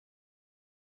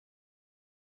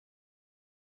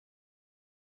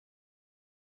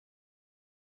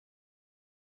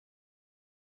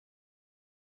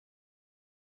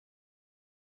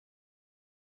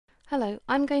Hello,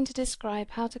 I'm going to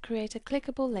describe how to create a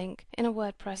clickable link in a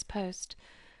WordPress post.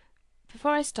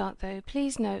 Before I start though,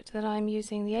 please note that I'm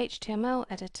using the HTML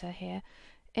editor here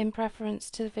in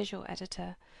preference to the visual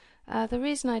editor. The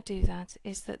reason I do that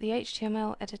is that the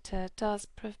HTML editor does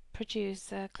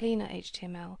produce cleaner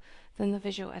HTML than the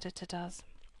visual editor does.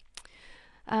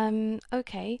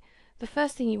 Okay, the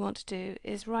first thing you want to do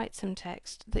is write some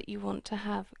text that you want to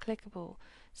have clickable.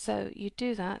 So you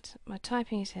do that by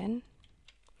typing it in.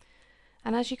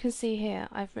 And as you can see here,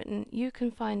 I've written, you can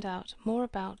find out more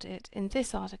about it in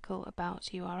this article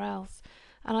about URLs.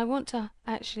 And I want to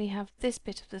actually have this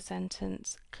bit of the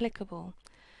sentence clickable.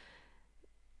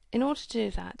 In order to do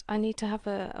that, I need to have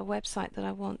a website that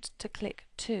I want to click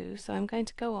to. So I'm going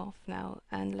to go off now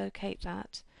and locate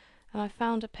that. And I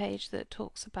found a page that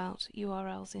talks about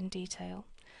URLs in detail.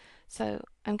 So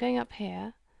I'm going up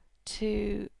here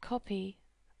to copy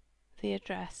the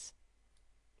address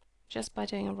just by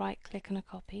doing a right click and a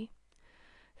copy.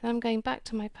 Then I'm going back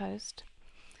to my post,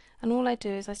 and all I do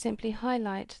is I simply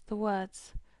highlight the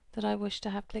words that I wish to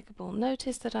have clickable.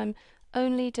 Notice that I'm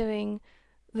only doing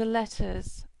the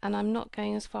letters and I'm not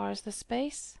going as far as the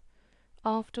space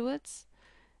afterwards.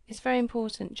 It's very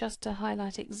important just to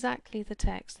highlight exactly the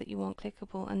text that you want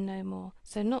clickable and no more.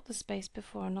 So not the space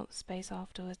before and not the space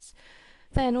afterwards.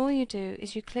 Then all you do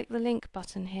is you click the link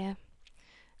button here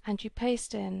and you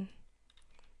paste in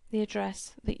the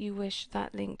address that you wish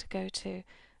that link to go to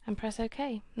and press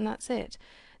OK, and that's it.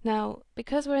 Now,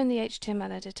 because we're in the HTML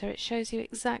editor, it shows you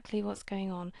exactly what's going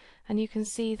on, and you can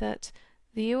see that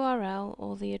the URL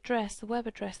or the address, the web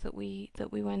address that we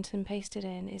went and pasted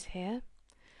in is here,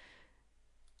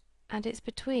 and it's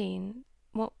between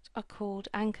what are called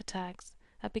anchor tags,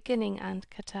 a beginning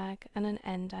anchor tag and an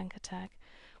end anchor tag,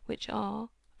 which are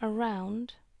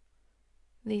around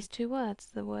these two words,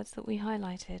 the words that we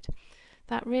highlighted.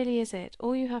 That really is it.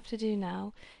 All you have to do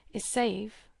now is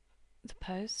save the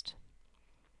post,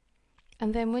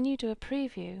 and then when you do a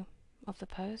preview of the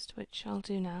post, which I'll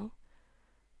do now,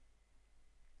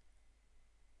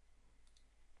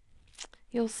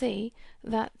 you'll see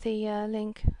that the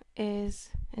link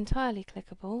is entirely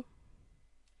clickable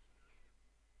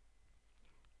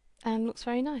and looks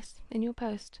very nice in your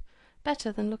post.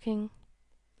 Better than looking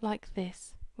like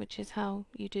this, which is how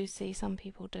you do see some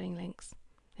people doing links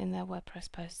in their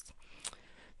WordPress posts.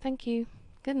 Thank you.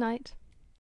 Good night.